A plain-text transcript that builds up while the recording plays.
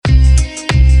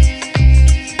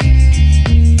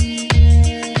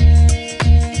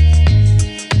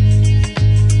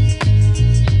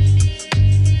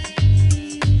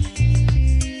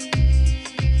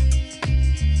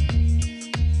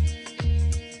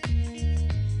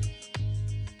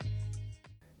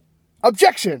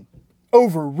Objection!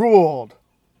 Overruled.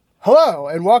 Hello,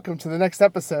 and welcome to the next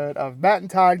episode of Matt and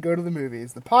Todd Go to the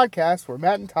Movies, the podcast where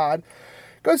Matt and Todd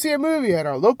go see a movie at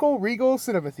our local Regal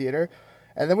Cinema Theater,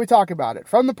 and then we talk about it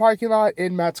from the parking lot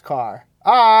in Matt's car.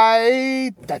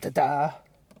 I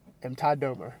am Todd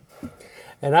Domer.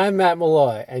 And I'm Matt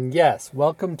Malloy, and yes,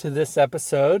 welcome to this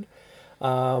episode.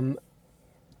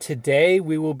 Today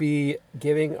we will be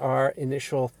giving our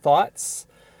initial thoughts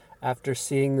after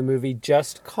seeing the movie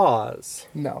Just Cause.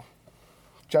 No.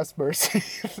 Just Mercy.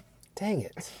 Dang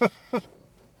it.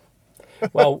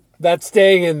 Well, that's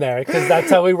staying in there, because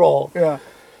that's how we roll. Yeah.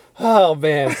 Oh,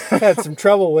 man. I've had some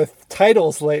trouble with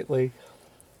titles lately.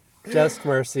 Just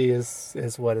Mercy is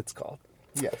what it's called.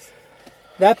 Yes.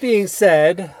 That being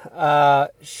said,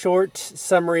 short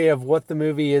summary of what the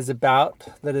movie is about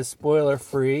that is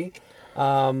spoiler-free.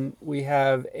 We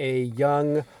have a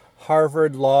young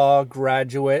Harvard Law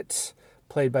graduate,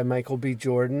 played by Michael B.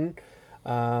 Jordan,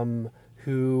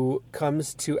 who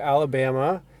comes to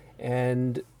Alabama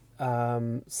and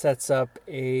sets up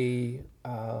a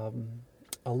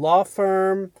law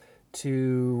firm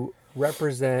to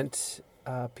represent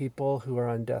people who are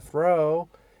on death row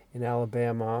in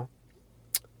Alabama.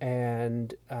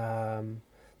 And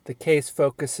the case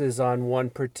focuses on one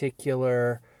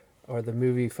particular, or the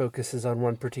movie focuses on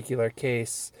one particular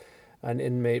case, an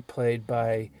inmate played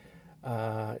by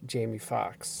Jamie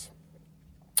Foxx.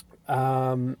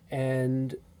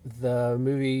 And the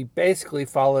movie basically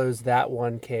follows that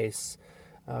one case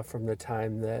from the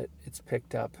time that it's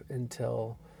picked up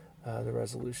until the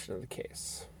resolution of the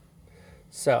case.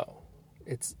 So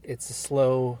it's a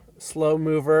slow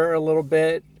mover a little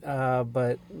bit,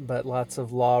 but lots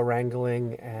of law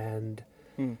wrangling and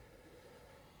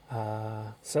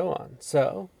so on.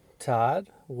 So, Todd,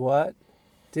 what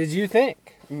did you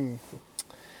think?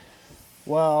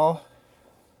 Well,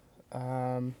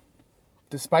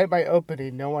 despite my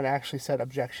opening, no one actually said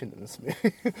objection in this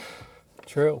movie.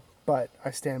 True. But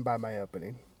I stand by my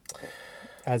opening.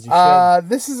 As you should.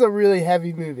 This is a really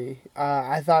heavy movie.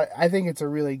 I think it's a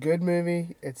really good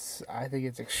movie. I think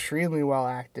it's extremely well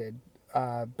acted.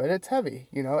 But it's heavy.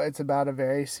 You know, it's about a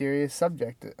very serious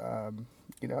subject.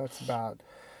 It's about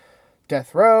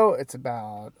death row. It's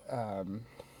about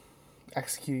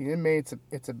executing inmates.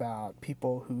 It's about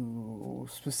people who,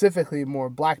 specifically more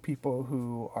black people,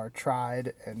 who are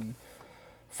tried and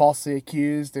falsely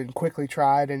accused and quickly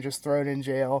tried and just thrown in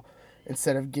jail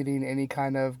instead of getting any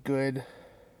kind of good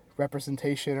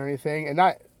representation or anything.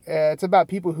 And it's about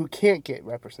people who can't get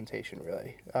representation,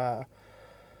 really,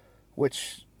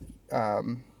 which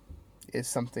is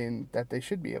something that they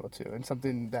should be able to, and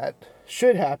something that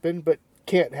should happen but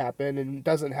can't happen and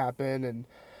doesn't happen, and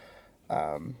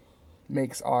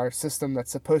makes our system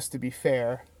that's supposed to be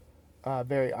fair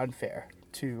very unfair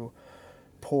to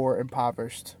poor,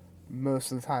 impoverished,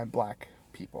 most of the time black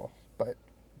people. But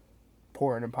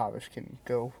poor and impoverished can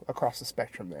go across the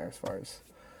spectrum there as far as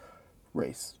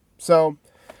race. So,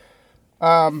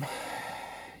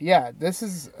 this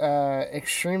is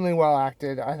extremely well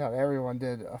acted. I thought everyone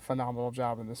did a phenomenal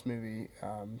job in this movie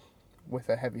with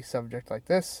a heavy subject like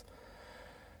this.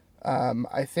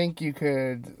 I think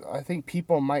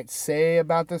people might say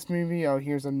about this movie, oh,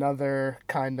 here's another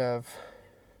kind of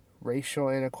racial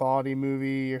inequality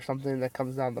movie or something that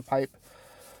comes down the pipe.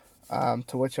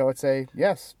 To which I would say,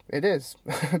 yes, it is,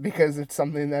 because it's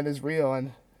something that is real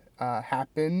and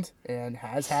happened and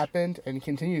has happened and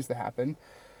continues to happen.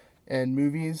 And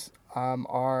movies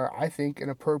are, I think, an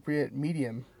appropriate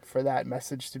medium for that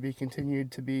message to be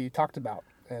continued to be talked about.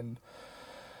 And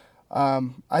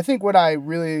I think what I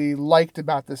really liked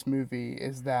about this movie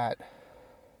is that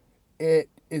it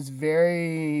is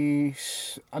very,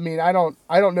 I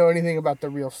don't know anything about the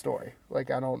real story.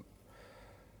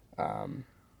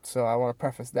 So I want to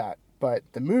preface that. But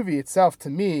the movie itself, to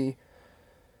me,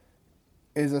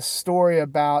 is a story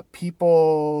about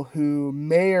people who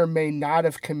may or may not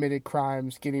have committed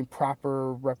crimes getting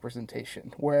proper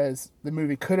representation. Whereas the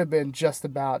movie could have been just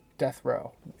about death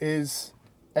row. Is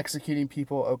executing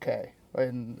people okay?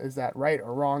 And is that right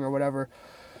or wrong or whatever?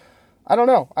 I don't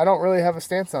know. I don't really have a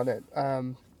stance on it.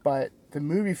 But the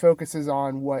movie focuses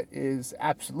on what is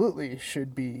absolutely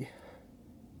should be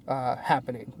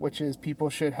happening, which is people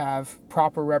should have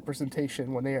proper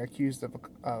representation when they are accused of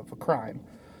a crime.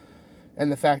 And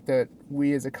the fact that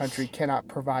we as a country cannot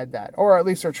provide that, or at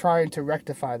least are trying to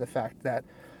rectify the fact that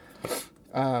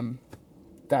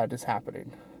that is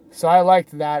happening. So I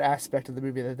liked that aspect of the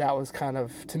movie, that was kind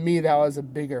of, to me, that was a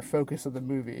bigger focus of the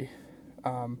movie,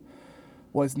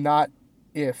 was not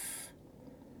if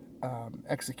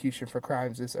execution for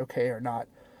crimes is okay or not,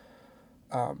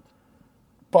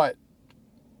 but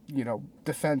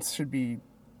defense should be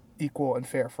equal and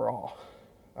fair for all.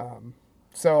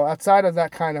 So outside of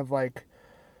that kind of like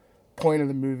point of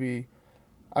the movie,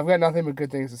 I've got nothing but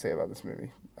good things to say about this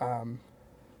movie.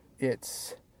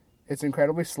 It's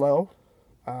incredibly slow.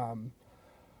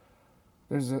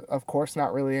 There's of course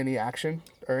not really any action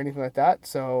or anything like that.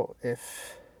 So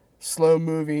if slow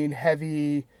moving,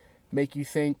 heavy, make you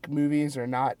think movies are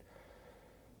not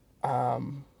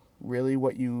really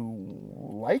what you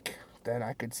like, then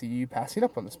I could see you passing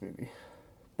up on this movie.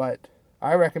 But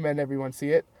I recommend everyone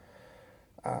see it.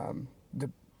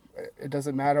 It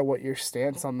doesn't matter what your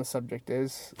stance on the subject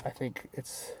is. I think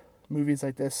it's movies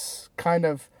like this kind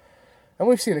of, and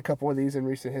we've seen a couple of these in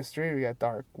recent history. We got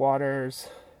Dark Waters.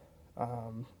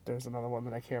 There's another one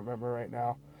that I can't remember right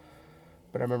now,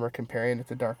 but I remember comparing it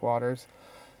to Dark Waters.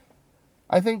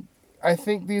 I think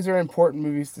these are important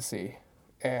movies to see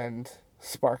and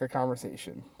spark a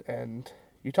conversation, and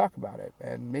you talk about it,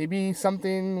 and maybe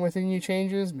something within you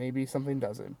changes, maybe something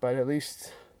doesn't, but at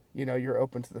least you're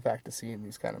open to the fact of seeing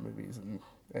these kind of movies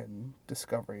and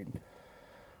discovering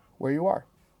where you are.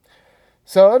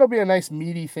 So it'll be a nice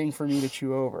meaty thing for me to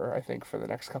chew over, I think, for the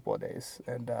next couple of days,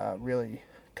 and really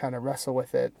kind of wrestle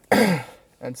with it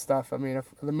and stuff. I mean, if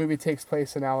the movie takes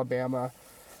place in Alabama,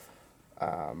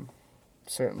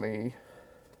 certainly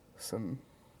some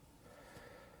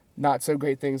not so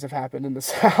great things have happened in the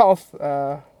South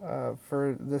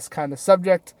for this kind of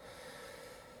subject.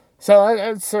 So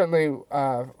it's certainly,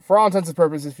 for all intents and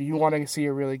purposes, if you want to see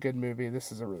a really good movie,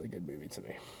 this is a really good movie to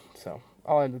me. So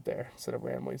I'll end it there instead of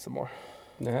rambling some more.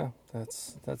 Yeah,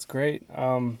 that's great.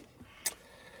 I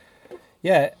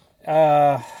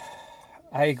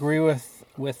agree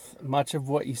with much of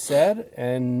what you said,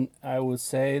 and I would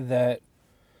say that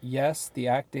yes, the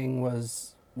acting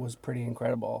was pretty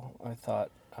incredible. I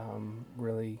thought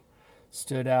really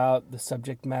stood out. The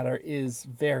subject matter is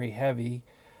very heavy,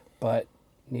 but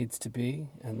needs to be,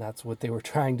 and that's what they were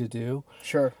trying to do.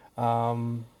 Sure.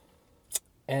 And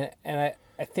I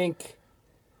think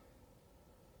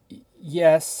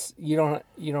yes, you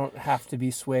don't have to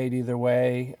be swayed either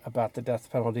way about the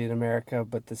death penalty in America,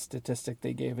 but the statistic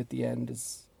they gave at the end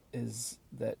is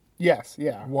that yes,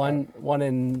 yeah, one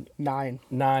in nine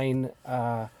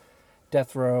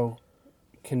death row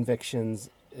convictions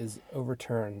is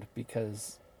overturned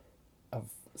because of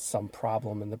some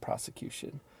problem in the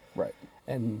prosecution. Right.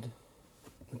 And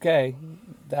okay,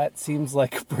 that seems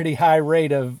like a pretty high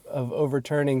rate of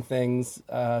overturning things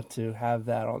to have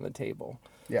that on the table.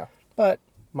 Yeah. But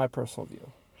my personal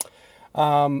view.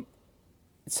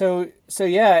 So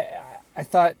yeah, I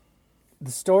thought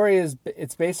the story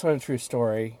it's based on a true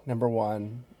story, number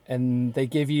one, and they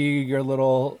give you your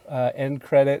little end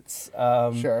credits.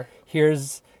 Sure.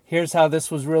 Here's how this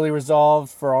was really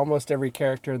resolved for almost every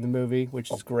character in the movie,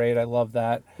 which is great. I love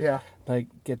that. Yeah. Like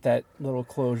get that little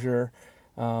closure,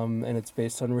 and it's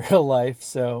based on real life.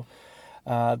 So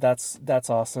that's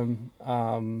awesome.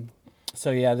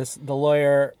 So yeah, the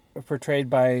lawyer portrayed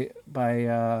by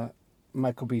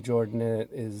Michael B. Jordan in it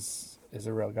is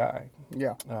a real guy.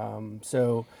 Yeah.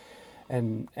 So,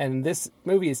 and this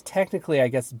movie is technically, I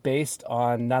guess, based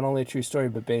on not only a true story,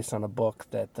 but based on a book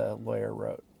that the lawyer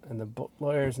wrote. And the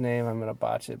lawyer's name, I'm going to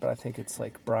botch it, but I think it's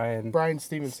like Brian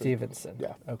Stevenson.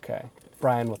 Yeah. Okay.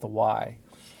 Brian with a Y.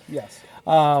 Yes.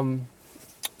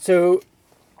 So,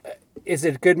 is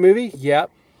it a good movie?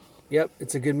 Yep.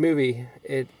 It's a good movie.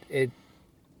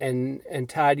 And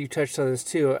Todd, you touched on this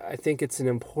too. I think it's an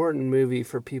important movie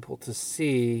for people to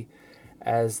see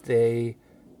as they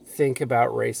think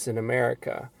about race in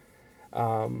America,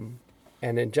 and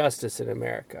injustice in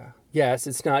America. Yes,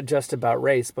 it's not just about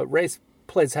race, but race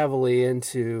plays heavily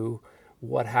into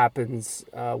what happens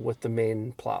with the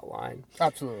main plot line.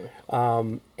 Absolutely.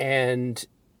 And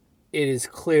it is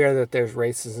clear that there's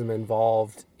racism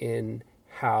involved in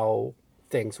how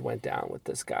things went down with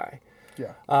this guy.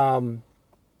 Yeah.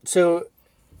 So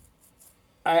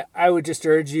I would just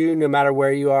urge you, no matter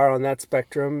where you are on that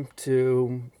spectrum,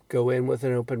 to go in with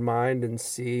an open mind and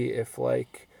see if,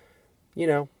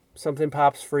 something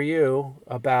pops for you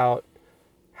about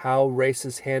how race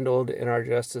is handled in our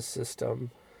justice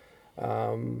system.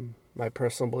 My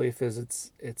personal belief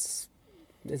is it's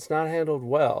not handled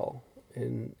well,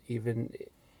 in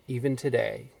even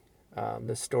today.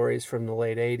 The stories from the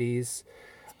late 80s,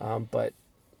 but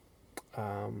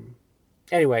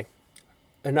anyway,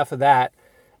 enough of that.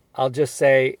 I'll just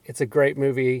say it's a great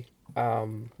movie,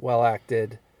 well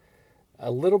acted, a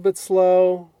little bit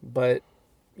slow, but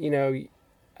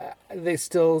they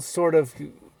still sort of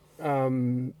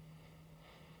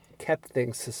kept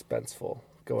things suspenseful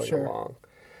going Sure.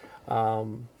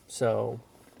 along. So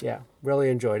yeah, really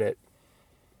enjoyed it.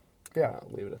 Yeah.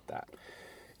 Leave it at that.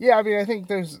 Yeah, I mean, I think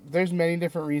there's many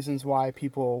different reasons why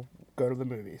people go to the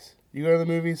movies. You go to the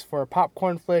movies for a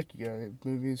popcorn flick. You go to the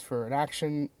movies for an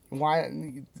action. Why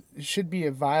it should be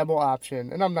a viable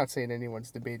option, and I'm not saying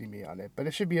anyone's debating me on it, but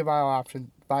it should be a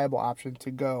viable option to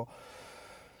go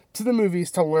to the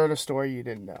movies to learn a story you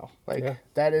didn't know. Like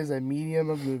that is a medium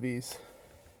of movies,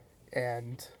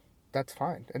 and that's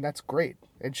fine, and that's great.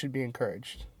 It should be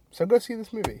encouraged. So go see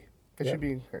this movie. It should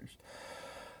be encouraged.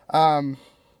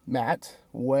 Matt,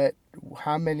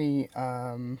 how many,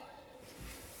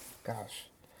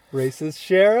 Racist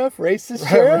sheriffs?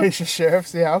 Racist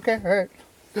sheriffs, yeah, okay, all right.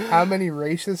 How many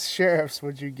racist sheriffs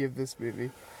would you give this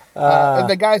movie? And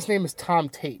the guy's name is Tom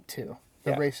Tate, too,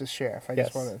 the racist sheriff. I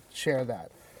just want to share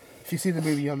that. If you see the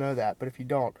movie, you'll know that, but if you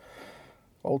don't,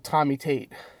 old Tommy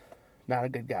Tate, not a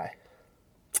good guy.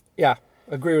 Yeah,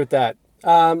 agree with that.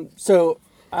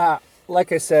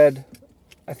 Like I said,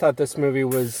 I thought this movie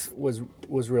was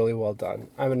really well done.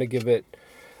 I'm gonna give it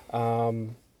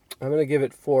 4.4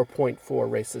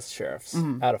 racist sheriffs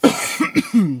out of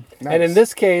 5. Nice. And in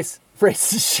this case,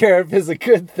 racist sheriff is a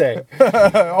good thing.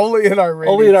 Only in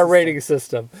our rating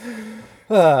system.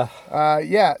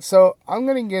 Yeah, so I'm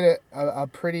going to get it a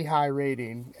pretty high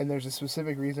rating, and there's a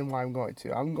specific reason why I'm going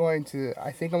to.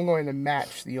 I think I'm going to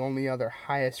match the only other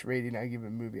highest rating I give a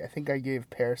movie. I think I gave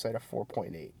Parasite a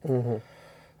 4.8. Mm-hmm.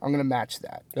 I'm going to match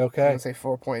that. Okay. I'm going to say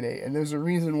 4.8, and there's a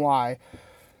reason why.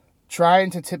 Trying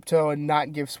to tiptoe and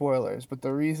not give spoilers, but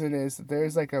the reason is that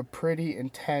there's like a pretty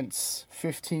intense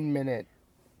 15-minute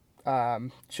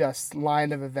just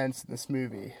line of events in this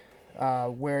movie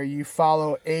where you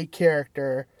follow a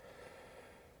character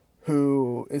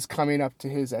who is coming up to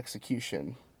his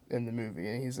execution in the movie.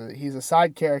 And he's a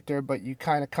side character, but you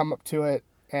kind of come up to it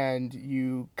and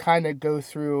you kind of go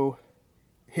through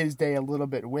his day a little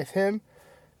bit with him.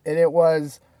 And it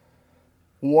was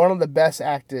one of the best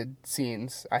acted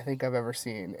scenes I think I've ever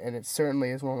seen. And it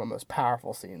certainly is one of the most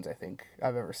powerful scenes I think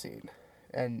I've ever seen.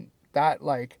 And that,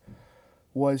 like,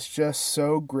 was just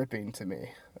so gripping to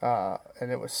me.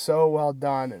 And it was so well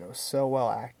done and it was so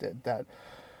well acted that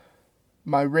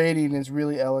my rating is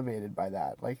really elevated by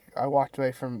that. Like, I walked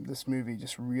away from this movie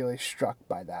just really struck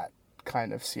by that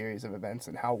kind of series of events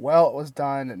and how well it was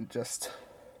done and just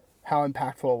how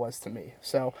impactful it was to me.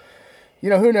 So, you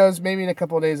know, who knows? Maybe in a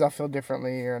couple of days I'll feel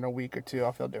differently, or in a week or two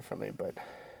I'll feel differently, but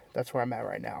that's where I'm at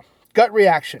right now. Gut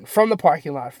reaction from the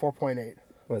parking lot, 4.8.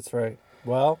 That's right.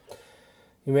 Well,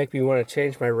 you make me want to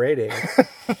change my rating,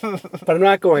 but I'm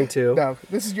not going to. No,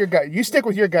 this is your gut. You stick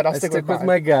with your gut. I'll stick with mine.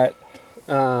 My gut.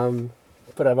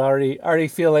 But I'm already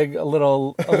feeling a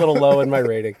little low in my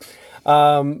rating.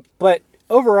 But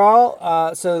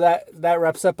overall, so that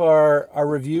wraps up our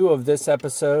review of this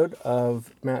episode of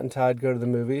Matt and Todd Go to the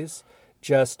Movies.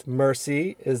 Just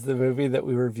Mercy is the movie that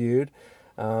we reviewed.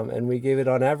 And we gave it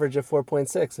on average a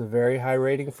 4.6, a very high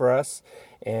rating for us.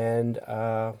 And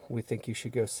we think you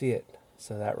should go see it.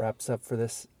 So that wraps up for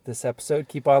this episode.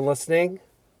 Keep on listening.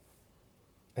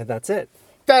 And that's it.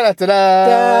 Da da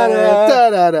da da da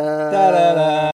da da da.